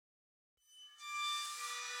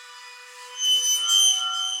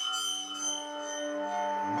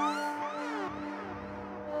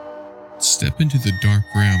step into the dark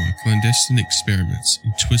realm of clandestine experiments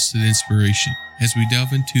and twisted inspiration as we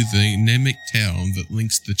delve into the enigmatic tale that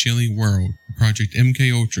links the chilling world of Project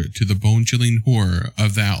MKUltra to the bone-chilling horror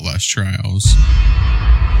of the Outlast trials.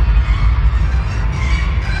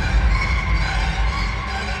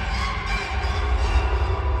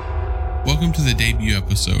 Welcome to the debut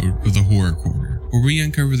episode of the Horror Corner, where we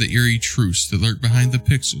uncover the eerie truths that lurk behind the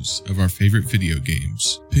pixels of our favorite video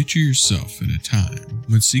games. Picture yourself in a time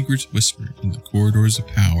when secrets whispered in the corridors of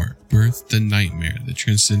power birthed the nightmare that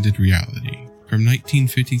transcended reality. From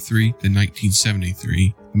 1953 to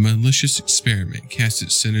 1973, a malicious experiment cast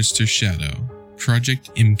its sinister shadow,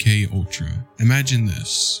 Project MKUltra. Imagine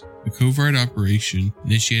this. A covert operation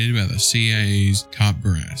initiated by the CIA's top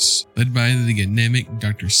brass, led by the enigmatic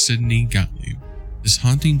Dr. Sidney Gottlieb. This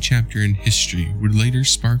haunting chapter in history would later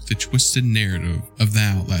spark the twisted narrative of the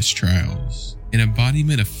Outlast trials, an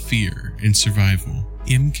embodiment of fear and survival.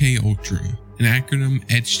 MKUltra, an acronym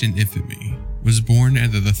etched in infamy, was born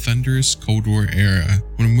out of the thunderous Cold War era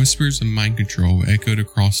when whispers of mind control echoed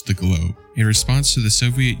across the globe. In response to the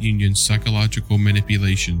Soviet Union's psychological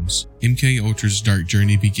manipulations, MKUltra's dark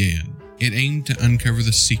journey began. It aimed to uncover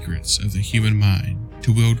the secrets of the human mind,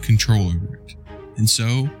 to wield control over it. And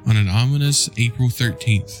so, on an ominous April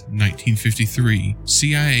 13th, 1953,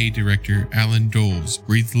 CIA Director Alan Dulles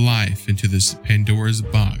breathed life into this Pandora's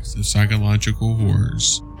box of psychological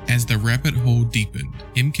horrors. As the rabbit hole deepened,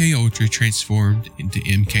 MKUltra transformed into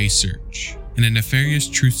MK Search, and a nefarious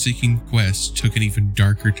truth-seeking quest took an even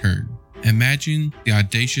darker turn. Imagine the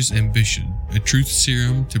audacious ambition, a truth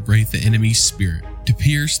serum to break the enemy's spirit, to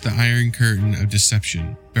pierce the iron curtain of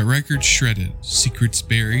deception. But records shredded, secrets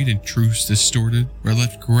buried, and truths distorted were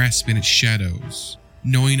left grasping at shadows,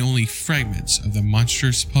 knowing only fragments of the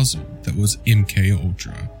monstrous puzzle that was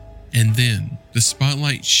MKUltra. And then, the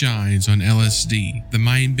spotlight shines on LSD, the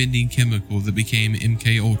mind-bending chemical that became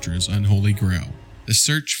MKUltra's unholy grail. The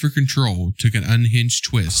search for control took an unhinged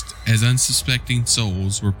twist as unsuspecting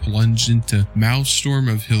souls were plunged into a maelstrom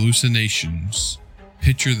of hallucinations.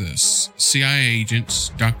 Picture this: CIA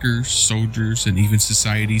agents, doctors, soldiers, and even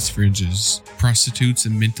society's fringes, prostitutes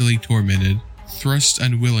and mentally tormented, thrust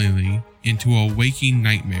unwillingly into a waking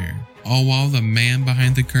nightmare. All while the man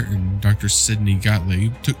behind the curtain, Dr. Sidney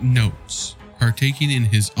Gottlieb, took notes, partaking in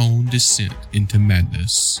his own descent into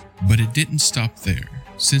madness. But it didn't stop there.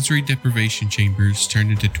 Sensory deprivation chambers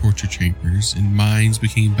turned into torture chambers, and minds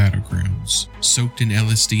became battlegrounds, soaked in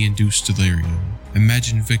LSD-induced delirium.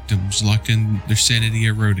 Imagine victims locked in their sanity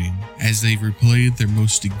eroding as they replayed their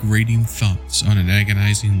most degrading thoughts on an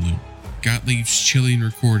agonizing loop. Gottlieb's chilling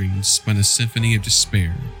recordings spun a symphony of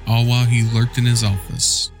despair, all while he lurked in his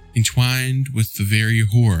office, entwined with the very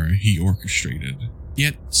horror he orchestrated.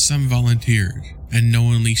 Yet some volunteered,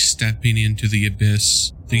 unknowingly stepping into the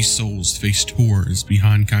abyss. These souls faced horrors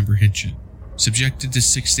beyond comprehension. Subjected to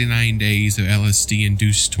 69 days of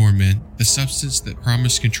LSD-induced torment, the substance that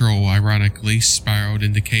promised control ironically spiraled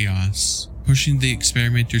into chaos, pushing the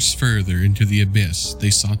experimenters further into the abyss they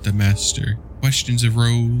sought to master. Questions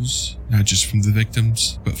arose, not just from the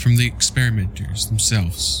victims, but from the experimenters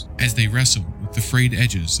themselves, as they wrestled with the frayed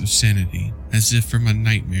edges of sanity, as if from a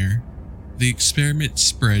nightmare. The experiment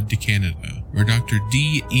spread to Canada, where Dr.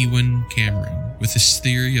 D. Ewan Cameron, with his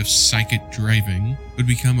theory of psychic driving, would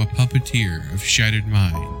become a puppeteer of shattered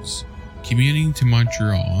minds. Commuting to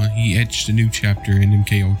Montreal, he etched a new chapter in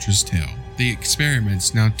MKUltra's tale. The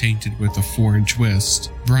experiments, now tainted with a foreign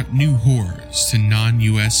twist, brought new horrors to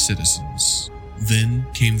non-US citizens. Then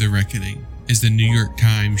came the reckoning. As the New York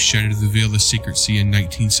Times shattered the veil of secrecy in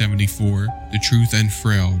 1974, the truth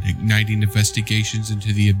unfurled, igniting investigations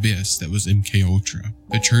into the abyss that was MKUltra.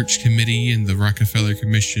 The Church Committee and the Rockefeller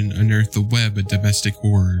Commission unearthed the web of domestic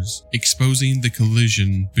horrors, exposing the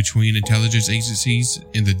collision between intelligence agencies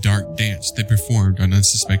and the dark dance they performed on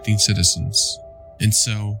unsuspecting citizens. And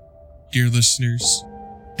so, dear listeners,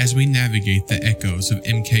 as we navigate the echoes of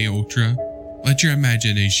MKUltra, let your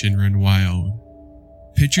imagination run wild.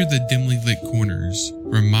 Picture the dimly lit corners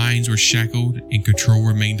where minds were shackled and control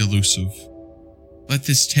remained elusive. Let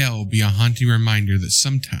this tale be a haunting reminder that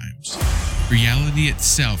sometimes reality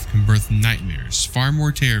itself can birth nightmares far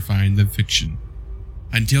more terrifying than fiction.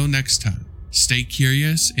 Until next time, stay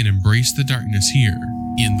curious and embrace the darkness here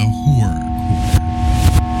in the Horror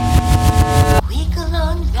Corner. Wiggle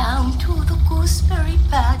on down to the gooseberry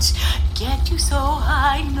patch, get you so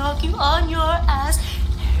high, knock you on your ass.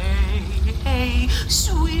 Hey,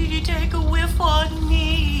 sweetie, take a whiff on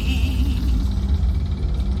me.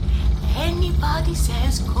 Anybody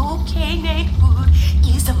says cocaine ain't good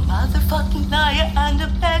is a motherfucking liar and a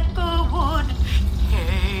bad wood.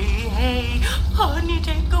 Hey, honey,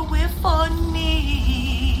 take a whiff on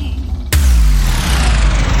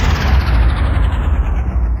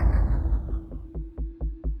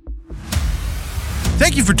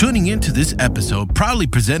Thank you for tuning in to this episode, proudly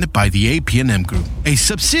presented by the AP&M Group, a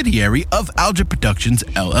subsidiary of Algebra Productions,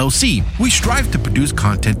 LLC. We strive to produce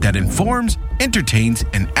content that informs, entertains,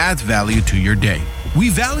 and adds value to your day. We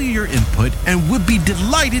value your input and would be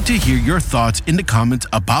delighted to hear your thoughts in the comments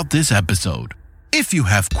about this episode. If you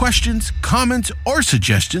have questions, comments, or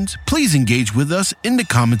suggestions, please engage with us in the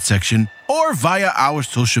comment section or via our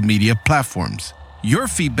social media platforms. Your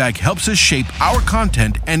feedback helps us shape our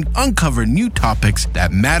content and uncover new topics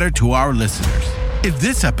that matter to our listeners. If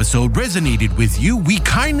this episode resonated with you, we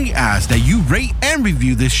kindly ask that you rate and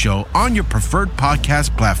review this show on your preferred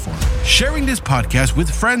podcast platform. Sharing this podcast with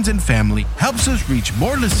friends and family helps us reach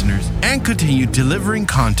more listeners and continue delivering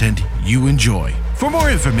content you enjoy. For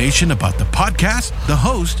more information about the podcast, the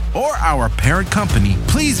host, or our parent company,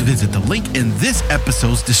 please visit the link in this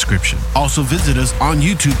episode's description. Also visit us on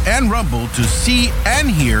YouTube and Rumble to see and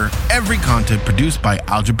hear every content produced by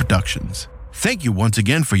Algebra Productions. Thank you once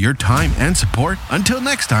again for your time and support. Until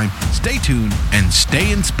next time, stay tuned and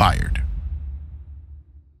stay inspired.